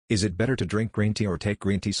Is it better to drink green tea or take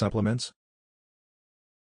green tea supplements?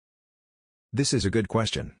 This is a good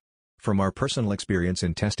question. From our personal experience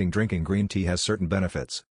in testing, drinking green tea has certain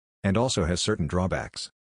benefits. And also has certain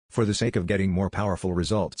drawbacks. For the sake of getting more powerful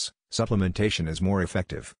results, supplementation is more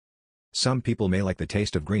effective. Some people may like the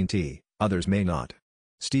taste of green tea, others may not.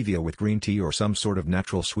 Stevia with green tea or some sort of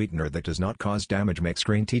natural sweetener that does not cause damage makes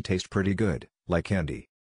green tea taste pretty good, like candy.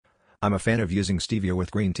 I'm a fan of using stevia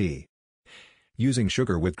with green tea. Using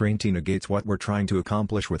sugar with green tea negates what we're trying to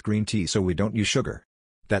accomplish with green tea, so we don't use sugar.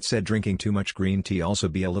 That said, drinking too much green tea also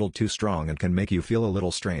be a little too strong and can make you feel a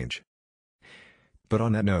little strange. But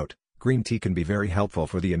on that note, green tea can be very helpful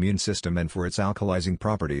for the immune system and for its alkalizing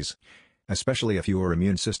properties. Especially if you are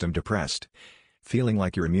immune system depressed, feeling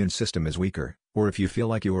like your immune system is weaker, or if you feel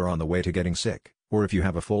like you are on the way to getting sick, or if you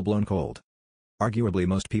have a full-blown cold. Arguably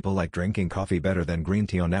most people like drinking coffee better than green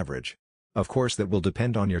tea on average. Of course that will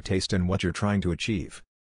depend on your taste and what you're trying to achieve.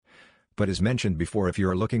 But as mentioned before, if you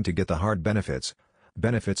are looking to get the hard benefits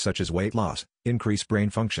such as weight loss, increase brain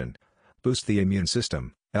function, boost the immune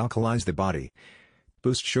system, alkalize the body,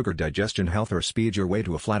 boost sugar digestion health, or speed your way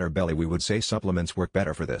to a flatter belly, we would say supplements work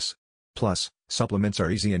better for this. Plus, supplements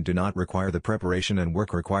are easy and do not require the preparation and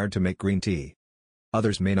work required to make green tea.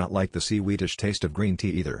 Others may not like the seaweedish taste of green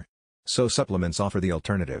tea either. So supplements offer the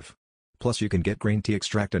alternative. Plus you can get green tea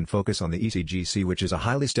extract and focus on the ECGC, which is a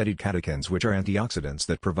highly studied catechins which are antioxidants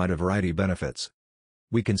that provide a variety of benefits.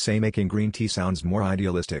 We can say making green tea sounds more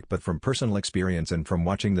idealistic, but from personal experience and from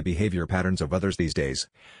watching the behavior patterns of others these days,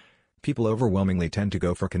 people overwhelmingly tend to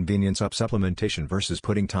go for convenience up supplementation versus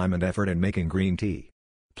putting time and effort in making green tea.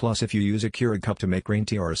 Plus if you use a Keurig cup to make green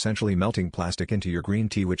tea, or essentially melting plastic into your green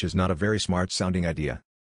tea, which is not a very smart sounding idea.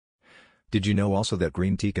 Did you know also that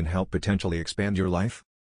green tea can help potentially expand your life?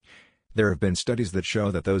 There have been studies that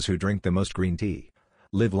show that those who drink the most green tea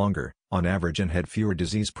live longer, on average, and had fewer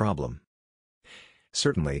disease problem.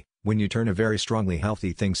 Certainly, when you turn a very strongly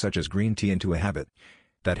healthy thing such as green tea into a habit,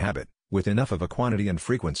 that habit, with enough of a quantity and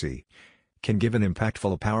frequency, can give an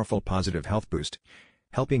impactful, powerful positive health boost,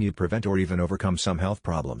 helping you prevent or even overcome some health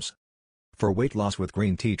problems. For weight loss with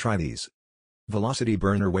green tea, try these. Velocity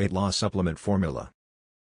Burner Weight Loss Supplement Formula.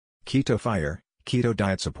 Keto Fire, Keto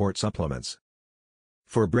Diet Support Supplements.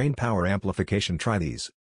 For brain power amplification, try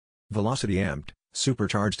these. Velocity Amped,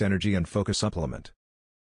 Supercharged Energy and Focus Supplement.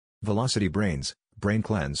 Velocity Brains, Brain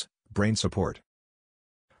Cleanse, Brain Support.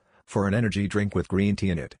 For an energy drink with green tea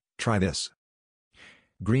in it, try this.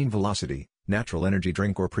 Green Velocity, Natural Energy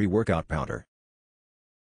Drink or Pre-Workout Powder.